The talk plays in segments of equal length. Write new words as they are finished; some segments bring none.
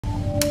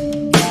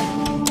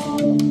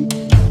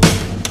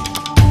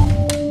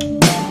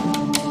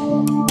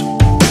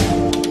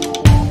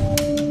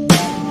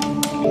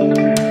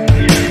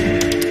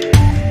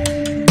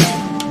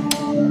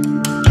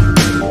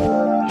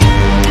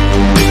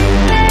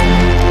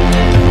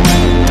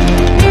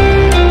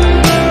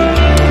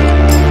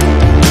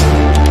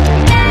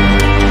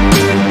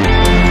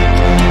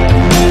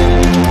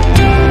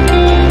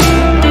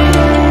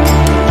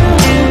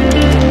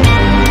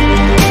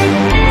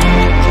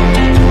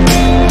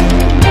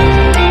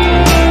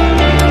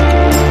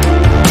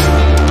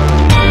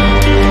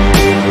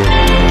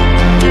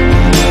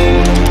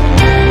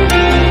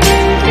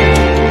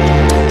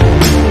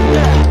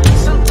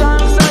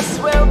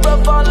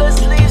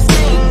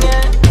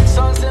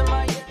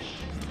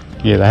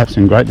Yeah, they have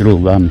some great little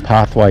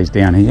pathways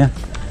down here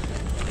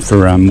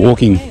for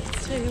walking.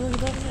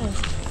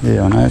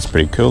 Yeah, I know, it's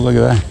pretty cool. Look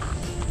at that.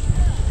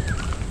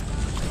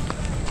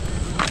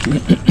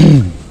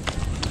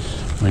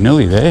 We're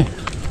nearly there.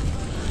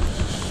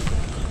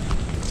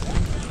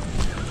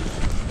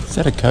 Is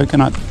that a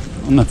coconut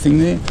on the thing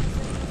there?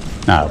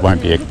 No, it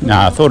won't be. No,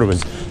 I thought it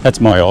was. That's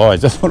my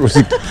eyes. I thought it was.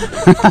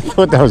 I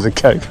thought that was a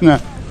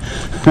coconut.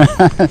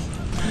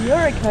 You're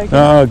a coconut.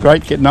 Oh,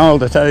 great getting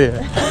old, I tell you.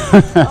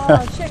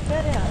 Oh, check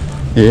that out.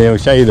 Yeah, we'll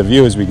show you the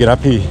view as we get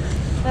up here.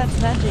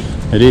 That's magic.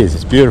 It is.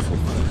 It's beautiful.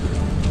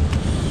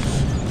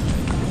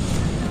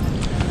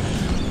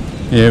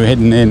 Yeah, we're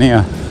heading there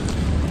now.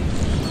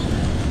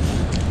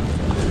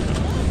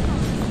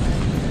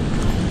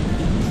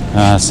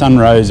 Sun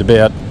rose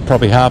about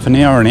probably half an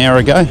hour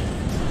ago.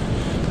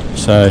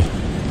 So,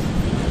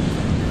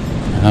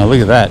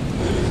 look at that.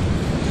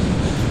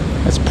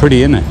 That's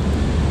pretty, isn't it?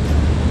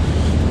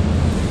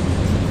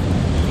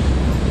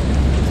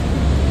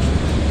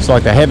 It's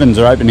like the heavens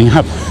are opening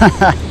up.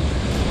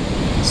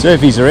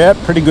 Surfies are out,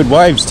 pretty good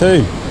waves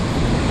too.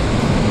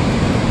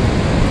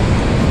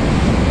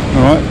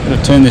 Alright,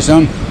 gotta turn this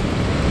on.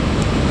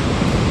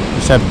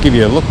 Just give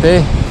you a look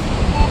there.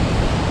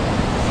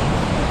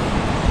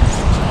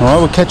 Alright,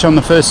 we'll catch on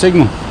the first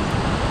signal.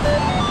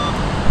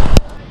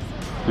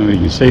 And you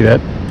can see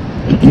that.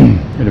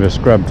 Bit of a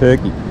scrub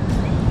turkey.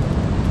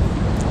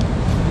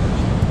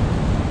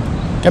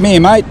 Come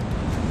here, mate.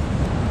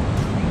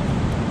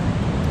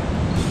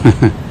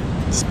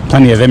 There's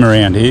plenty of them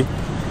around here.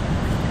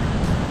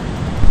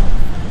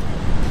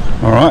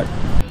 Alright.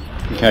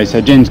 Okay,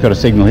 so Jen's got a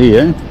signal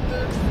here.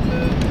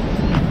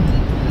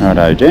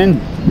 Righto,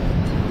 Jen.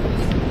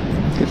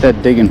 Get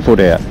that digging foot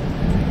out.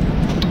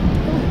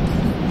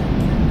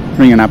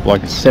 Ringing up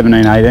like a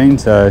 17, 18,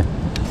 so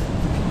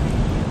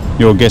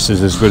your guess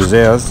is as good as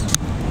ours.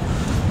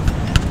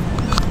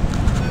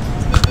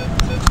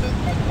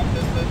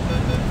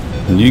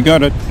 And you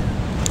got it.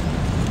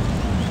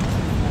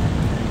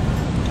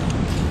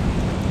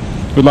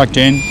 Good luck,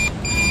 Jen.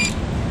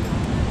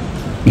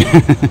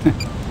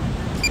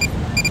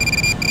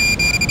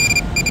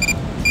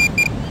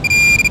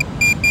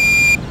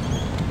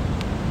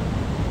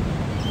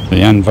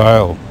 The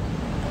unveil.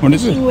 What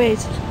is it? Wait.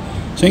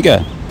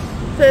 Sinker.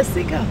 First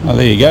sinker. Oh,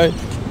 there you go.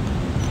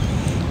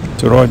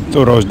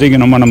 Thought I was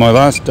digging on one of my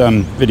last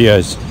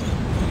videos.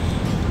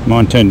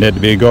 Mine turned out to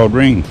be a gold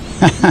ring.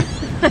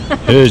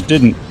 Hers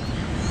didn't.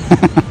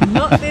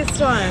 Not this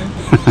time.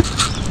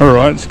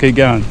 Alright, let's keep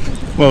going.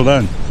 Well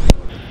done.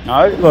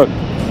 No, look,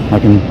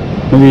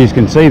 maybe you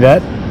can see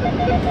that.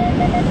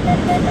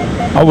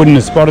 I wouldn't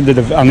have spotted it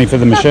if only for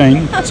the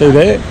machine. See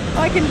there?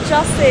 I can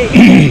just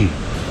see.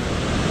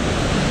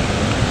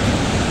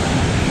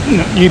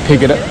 No, you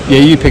pick it up. Yeah,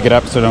 you pick it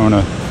up so I don't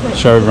want to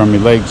show over on my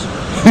legs.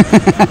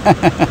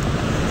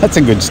 That's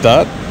a good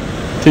start.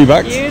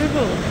 $2.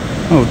 Beautiful.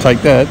 I'll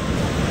take that.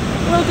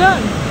 Well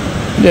done.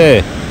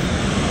 Yeah.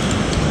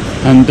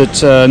 And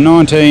it's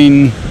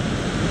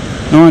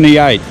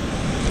 1998.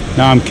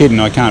 No, I'm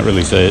kidding. I can't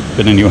really see it.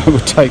 But anyway, we'll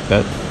take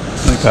that.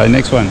 Okay,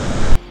 next one.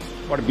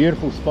 What a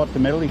beautiful spot to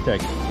metal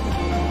detect.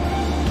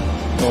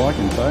 That's all I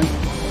can say.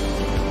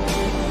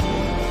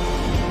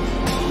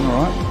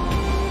 Alright.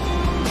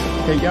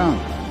 Keep going.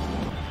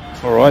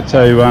 Alright,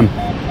 so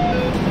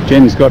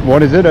Jen's got,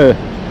 what is it?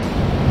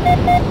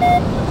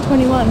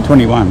 21.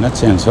 21. That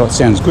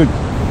sounds good.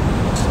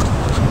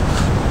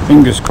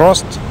 Fingers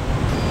crossed.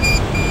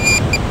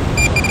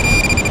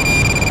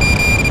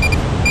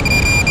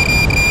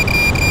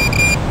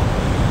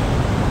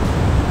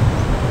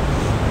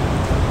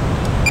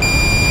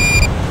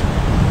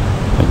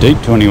 A deep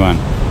 21.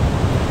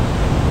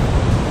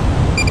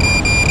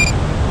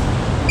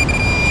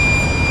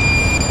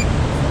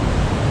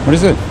 What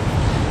is it?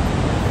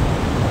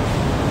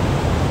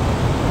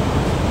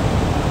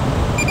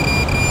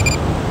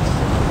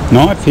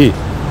 Knife here.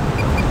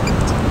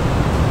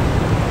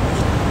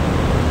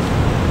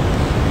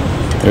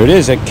 There it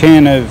is, a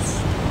can of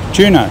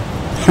tuna.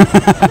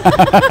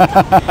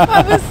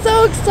 I was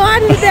so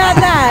excited about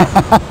that.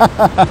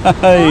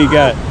 There you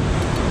go.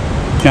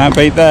 Can't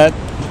beat that.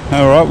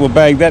 Alright, we'll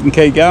bag that and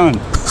keep going.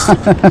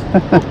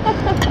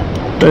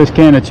 First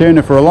can of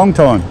tuna for a long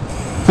time.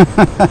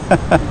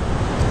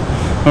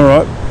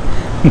 Alright.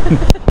 You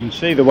can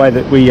see the way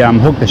that we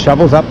hook the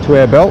shovels up to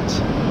our belts.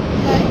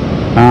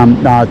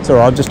 No, it's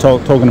alright, just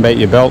talking about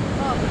your belt.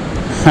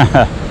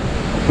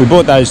 We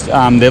bought those,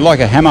 they're like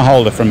a hammer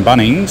holder from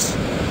Bunnings,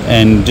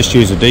 and just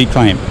use a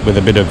D-clamp with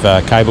a bit of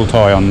cable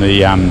tie on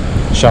the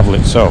shovel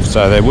itself,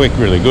 so they work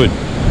really good.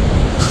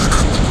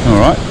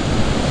 Alright.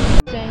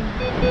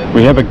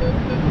 We have a...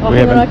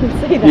 I can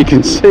see that. You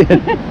can see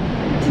it.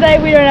 Today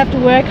we don't have to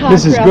work hard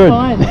This is for our good.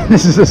 find.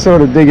 This is the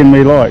sort of digging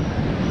we like.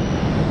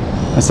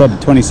 That's like a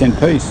 20-cent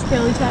piece.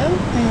 Curly tail?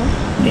 Hang on.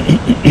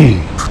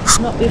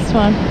 Not this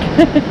one.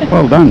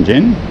 Well done,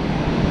 Jen.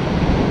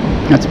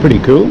 That's pretty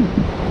cool.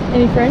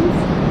 Any friends?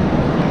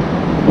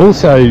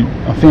 Also,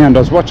 I found I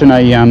was watching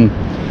a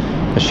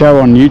show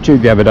on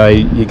YouTube the other day.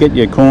 You get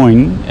your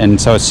coin, and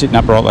so it's sitting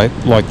upright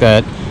like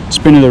that,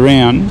 spin it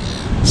around,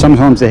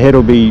 sometimes the head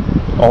will be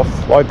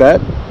off like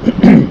that,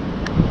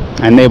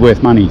 and they're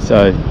worth money.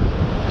 So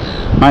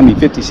mainly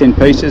 50-cent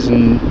pieces,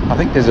 and I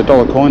think there's a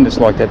dollar coin that's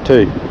like that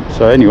too.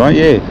 So anyway,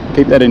 yeah,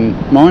 keep that in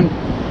mind.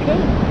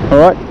 Cool.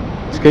 Alright,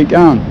 let's keep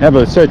going. Have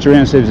a search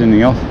around, see if there's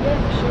anything else. Yeah,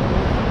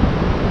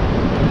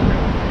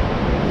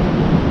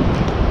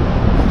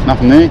 for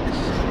Nothing there?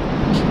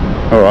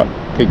 Alright,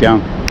 keep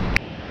going.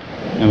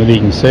 Now whether you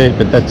can see it,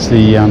 but that's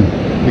the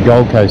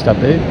Gold Coast up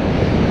there.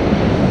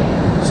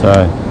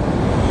 So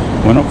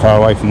we're not far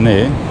away from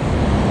there.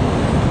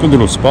 Good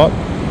little spot.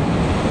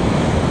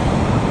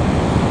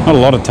 Not a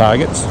lot of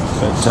targets,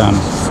 but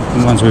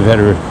the ones we've had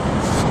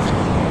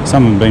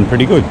some have been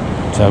pretty good.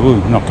 So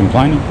we're not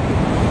complaining.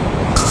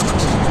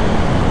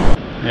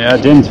 Yeah,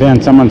 Jen's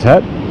found someone's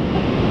hat.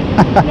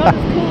 sure. Not as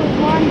cool as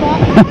mine,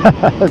 but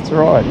That's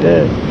right,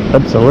 yeah,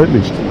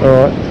 absolutely.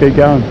 Alright, let's keep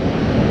going.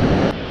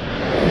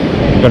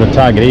 Got a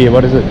target here,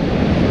 what is it?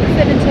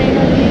 17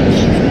 on the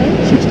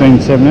inch.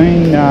 16,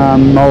 17,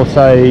 I'll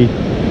say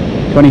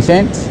 20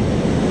 cents. I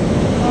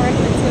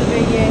reckon it's going to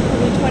be, yeah,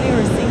 probably 20 or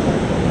a sinker.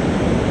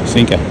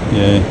 Sinker,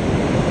 yeah.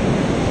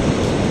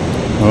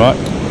 Alright.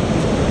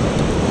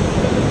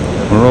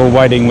 We're all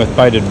waiting with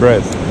bated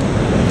breath.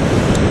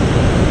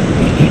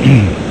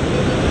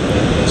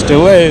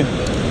 Still there.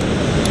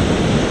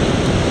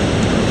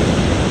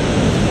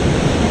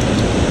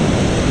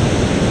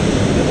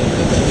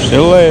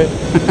 Still there.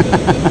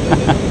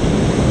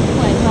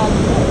 Playing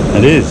hard.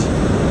 It is.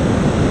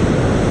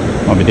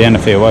 Might be down a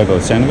fair way by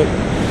the sound of it.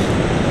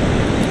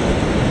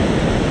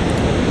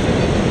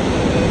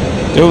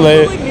 Still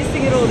there. Probably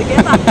missing it all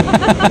together.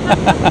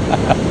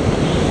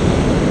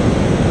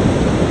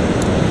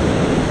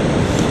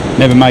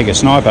 Never make a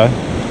sniper.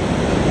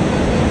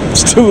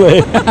 Still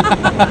there.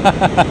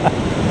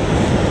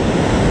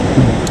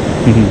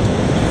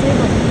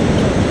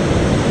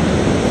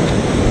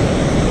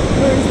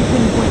 Where is the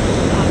pinpoint?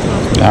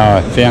 Oh,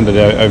 I found it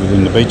over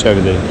in the beach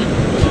over there.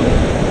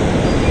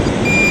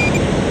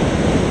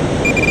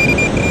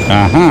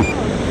 Uh-huh.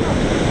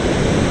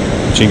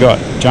 What you got?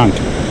 Junk.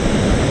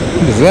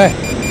 What is that?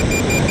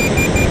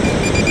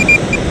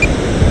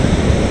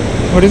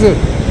 What is it?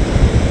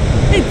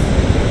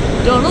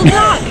 It's Donald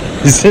Duck.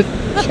 Is it?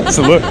 Let's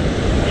look.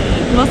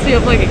 Must be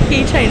off like a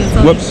keychain or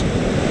something. Whoops.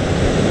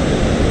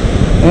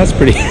 That's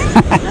pretty.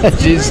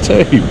 That is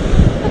too.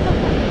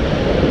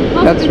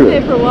 Must That's have been right.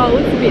 there for a while.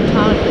 Looks a bit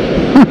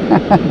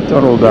tarnished.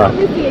 Donald Duck.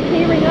 You're not missing a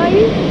key ring, are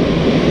you?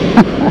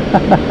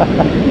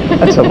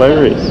 That's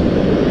hilarious.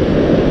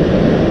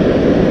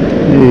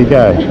 There you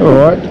go.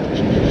 Alright.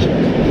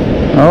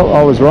 Oh,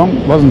 I was wrong.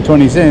 It wasn't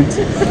 20 cents.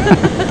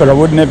 But I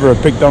would never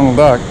have picked Donald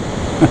Duck.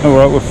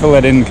 Alright, we'll fill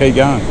that in and keep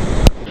going.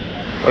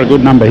 Got a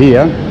good number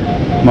here.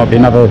 Might be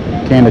another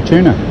can of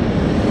tuna.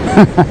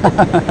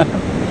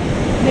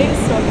 Need to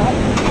stock up.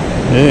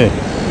 Yeah.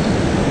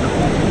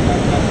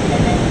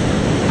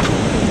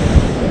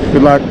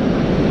 Good luck.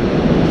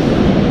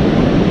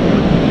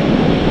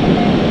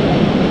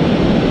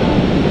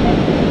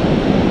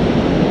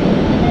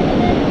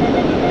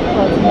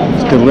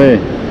 Still there.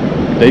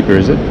 Deeper,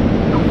 is it?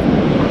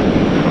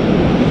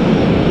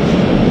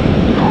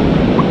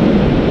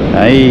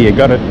 Hey, you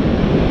got it.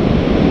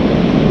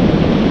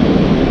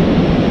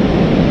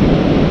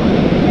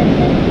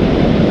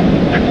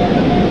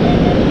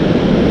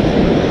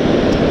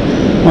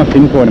 My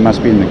pinpointer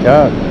must be in the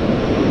car.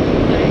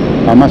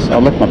 I left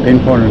my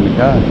pinpointer in the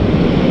car.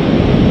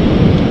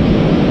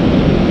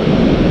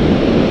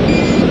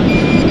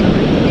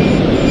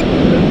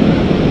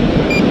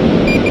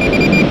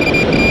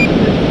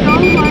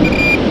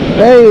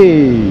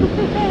 Hey!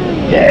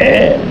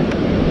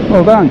 Yeah!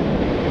 Well done.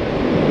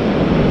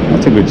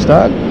 That's a good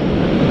start. From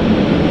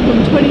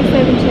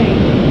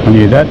 2017. I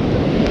knew that.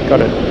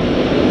 Got it.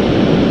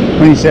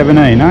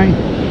 2017, eh?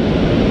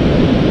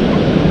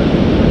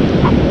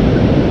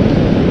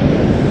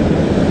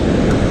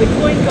 The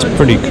coin got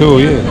Pretty cool,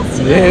 yeah.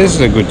 Yeah, this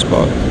is a good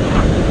spot.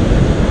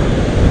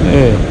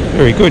 Yeah,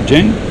 very good,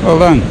 Jen. Well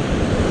done.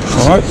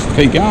 Alright,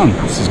 keep going.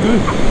 This is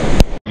good.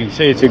 You can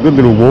see it's a good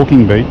little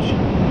walking beach.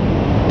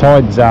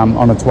 Tide's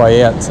on its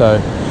way out, so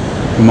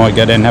we might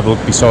go down and have a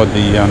look beside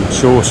the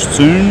shore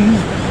soon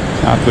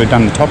after we've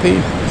done the top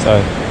here.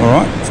 So,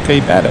 alright, let's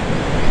keep at it.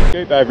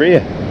 Scoop over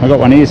here. I got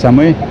one here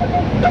somewhere.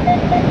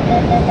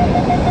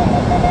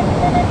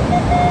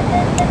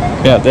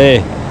 Out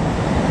there.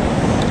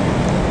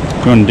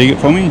 Do you want to dig it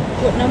for me?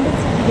 What numbers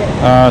did you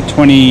get?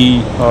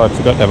 20. Oh, I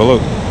forgot to have a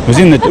look. It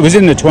was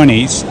in the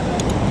 20s.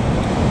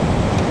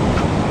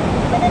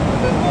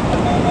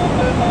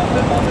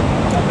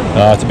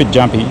 It's a bit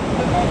jumpy.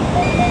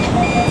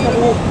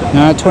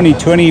 No, 20,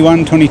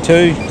 21,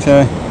 22.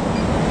 So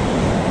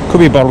could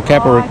be a bottle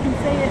cap or. I can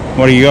see it.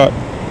 What do you got?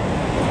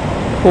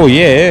 Oh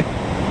yeah.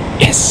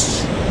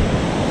 Yes.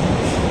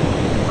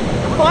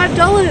 $5.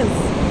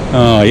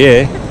 Oh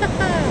yeah.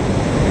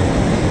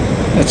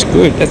 That's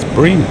good. That's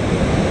brilliant.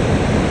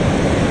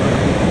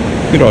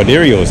 Good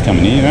idea of yours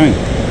coming here, don't you?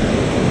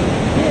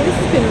 Yeah, this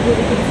has been a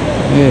really good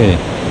start. Yeah.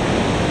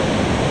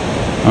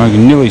 I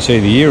can nearly see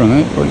the year on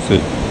that. What is it? You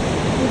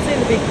can see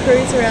big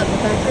cruiser out in the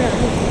background.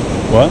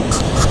 What?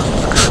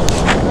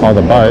 Oh,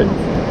 the boat.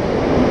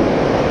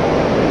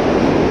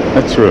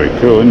 That's really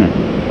cool, isn't it?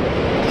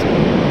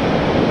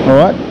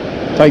 Alright,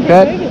 take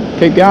that,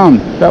 keep going,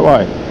 that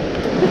way.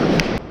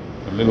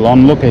 A little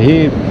onlooker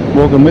here,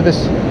 walking with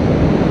us.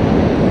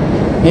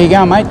 Here you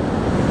go, mate.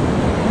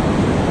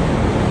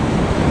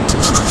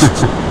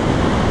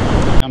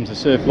 Comes the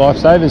Surf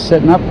Lifesavers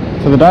setting up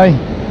for the day.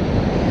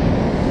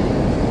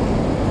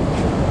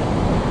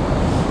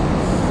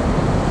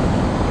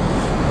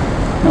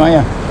 How are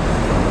you?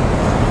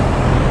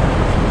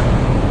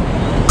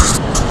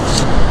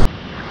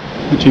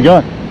 What you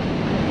got?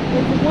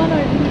 There's one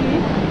over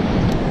here,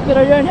 but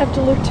I don't have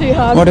to look too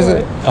hard. What is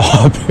it?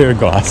 Oh, a pair of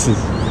glasses.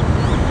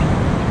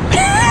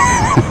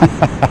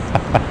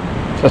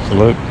 Just a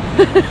look.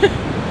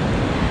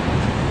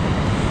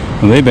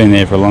 Well, they've been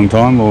there for a long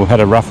time, or had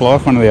a rough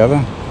life, one or the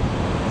other.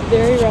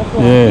 Very rough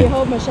one. Yeah. Here,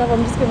 hold my shovel.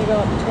 I'm just going to go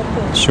up the top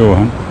there. Sure,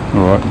 hun.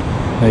 All right.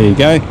 There you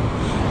go. You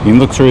can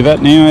look through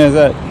that now. How's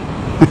that?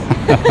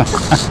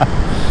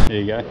 There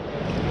you go.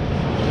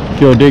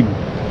 Pure dig.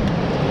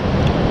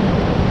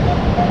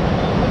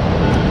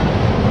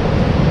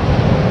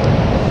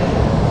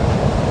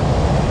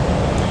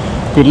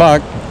 Good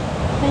luck.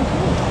 Thank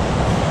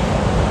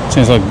you.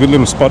 Sounds like a good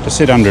little spot to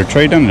sit under a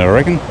tree, doesn't it, I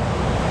reckon?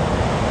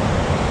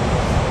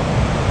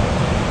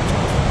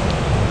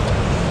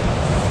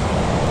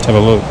 Let's have a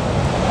look.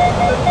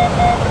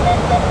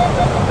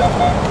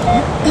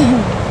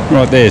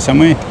 Right there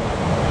somewhere.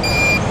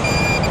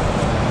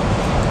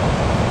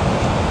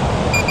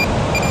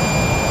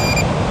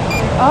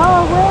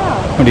 Oh,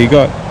 wow. What do you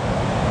got?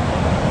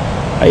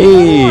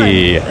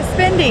 Hey! A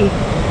spendy.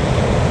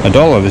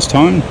 $1 this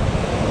time.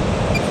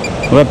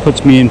 Well, that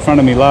puts me in front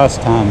of me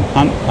last time.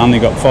 Hunt only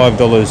got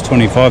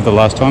 $5.25 the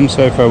last time.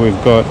 So far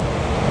we've got,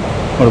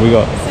 what have we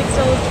got?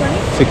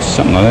 $6.20? 6,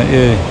 something like that,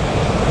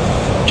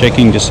 yeah.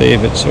 Checking to see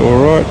if it's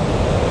alright.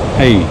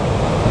 Hey.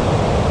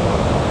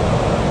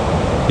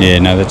 Yeah,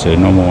 no, that's a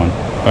normal one.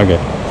 Okay.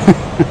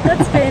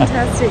 That's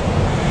fantastic.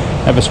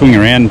 Have a swing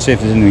around and see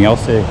if there's anything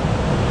else there.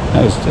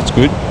 That's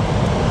good.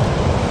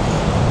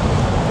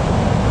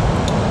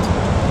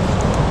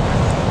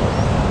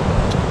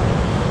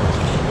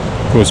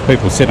 Of course,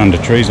 people sit under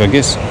trees, I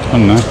guess. I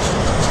don't know.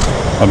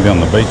 I'll be on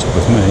the beach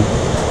with me.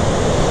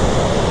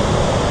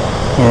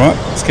 Alright,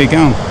 let's keep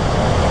going.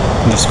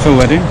 Just fill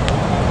that in.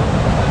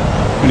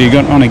 What do you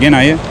got on again,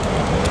 are you? I'll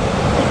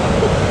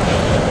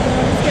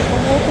just get my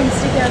walking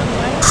stick out of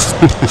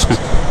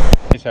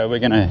the way. So we're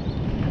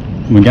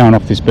going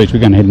off this beach, we're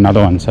going to hit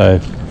another one, so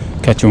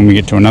catch you when we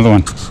get to another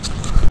one.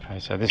 Okay,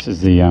 so this is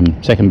the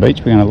second beach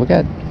we're going to look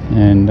at,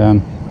 and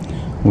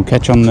we'll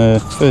catch on the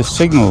first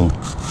signal,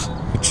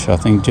 which I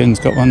think Jen's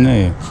got one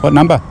there. What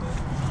number?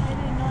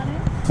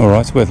 18,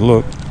 Alright, it's worth a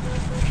look.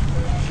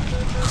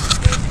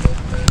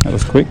 That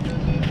was quick.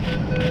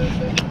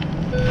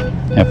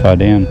 How far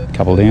down? A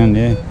couple down,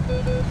 yeah. I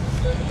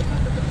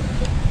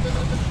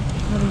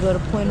haven't got a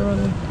pointer on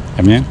them.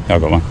 Haven't you? I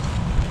got one.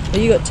 Oh,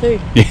 you got two?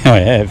 Yeah, I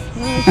have.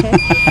 Oh, okay.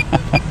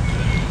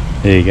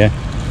 There you go.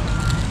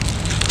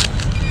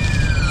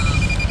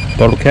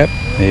 Bottle cap.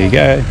 There you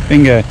go.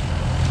 Bingo.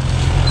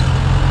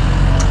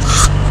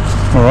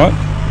 Alright.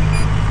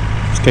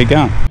 Let's keep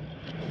going.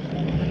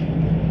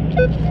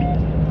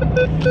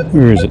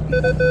 Where is it?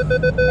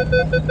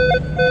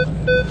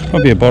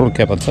 Probably a bottle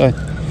cap, I'd say.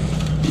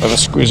 But a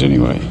squiz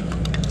anyway.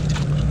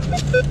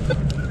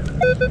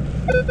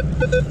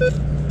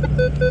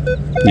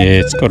 Yeah,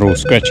 it's got all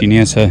scratchy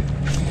now, so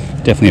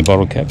definitely a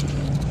bottle cap,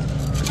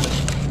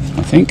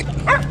 I think.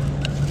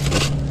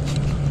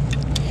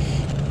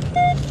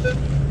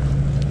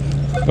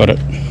 Got it.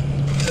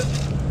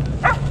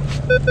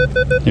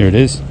 Here it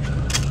is.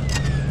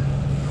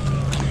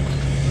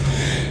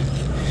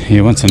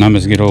 Yeah, once the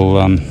numbers get all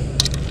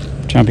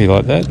jumpy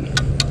like that,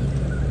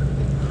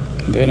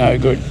 they're no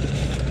good.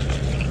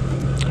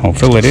 I'll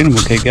fill it in and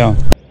we'll keep going.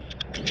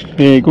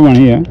 Yeah, good one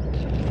here.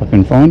 If I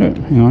can find it.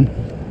 Hang on.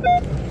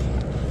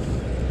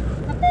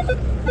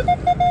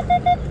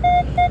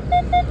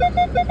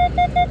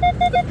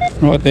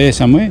 Right there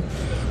somewhere.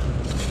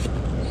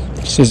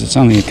 It says it's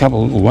only a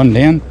couple, or one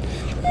down.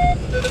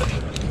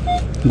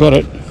 Got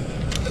it.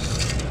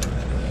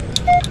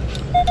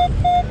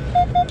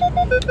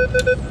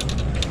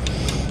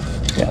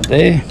 Out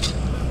there.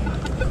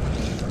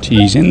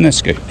 She's in the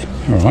scoop.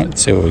 Alright,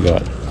 let's see what we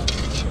got.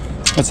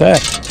 What's that?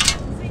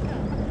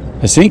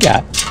 A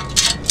sinker?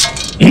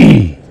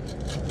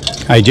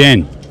 Hey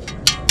Jen.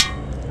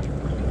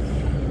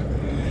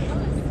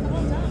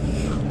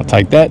 I'll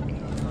take that.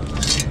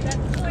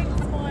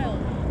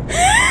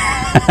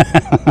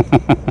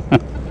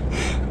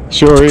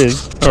 Sure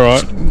is.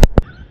 Alright.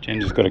 Jen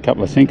just got a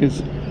couple of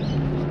sinkers.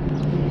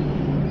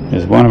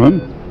 There's one of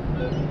them.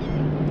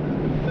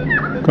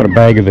 Got a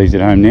bag of these at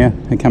home now.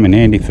 They come in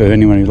handy for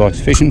anyone who likes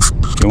fishing.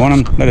 If you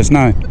want them, let us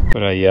know.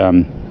 Got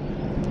a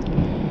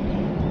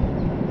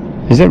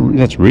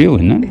that's real,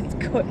 isn't it? It's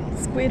got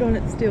squid on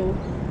it still.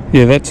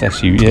 Yeah, that's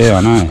actually, yeah,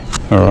 I know.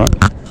 Alright.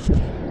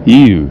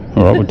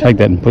 Alright, we'll take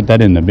that and put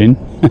that in the bin.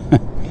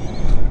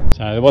 So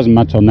So there wasn't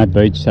much on that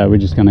beach, so we're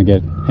just going to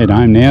head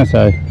home now.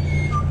 So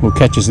we'll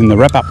catch us in the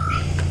wrap up.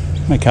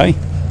 Okay.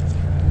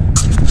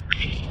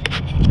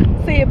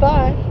 See you,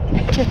 bye.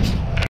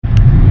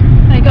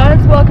 Hey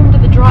guys, welcome to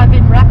the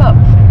drive-in wrap-up.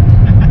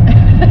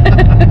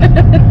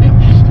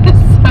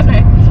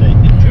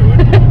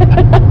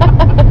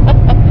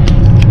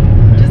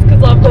 Just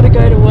because I've got to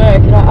go to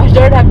work and I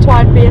don't have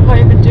time to be at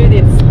home and do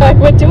this, so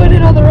we're doing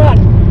it on the run.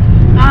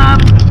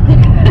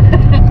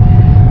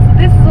 So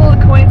this is all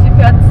the coins we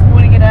found this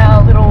morning in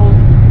our little,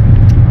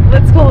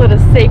 let's call it a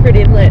secret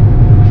inlet.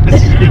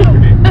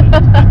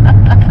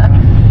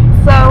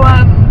 So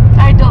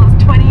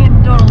 $8.20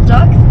 in Donald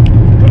Duck.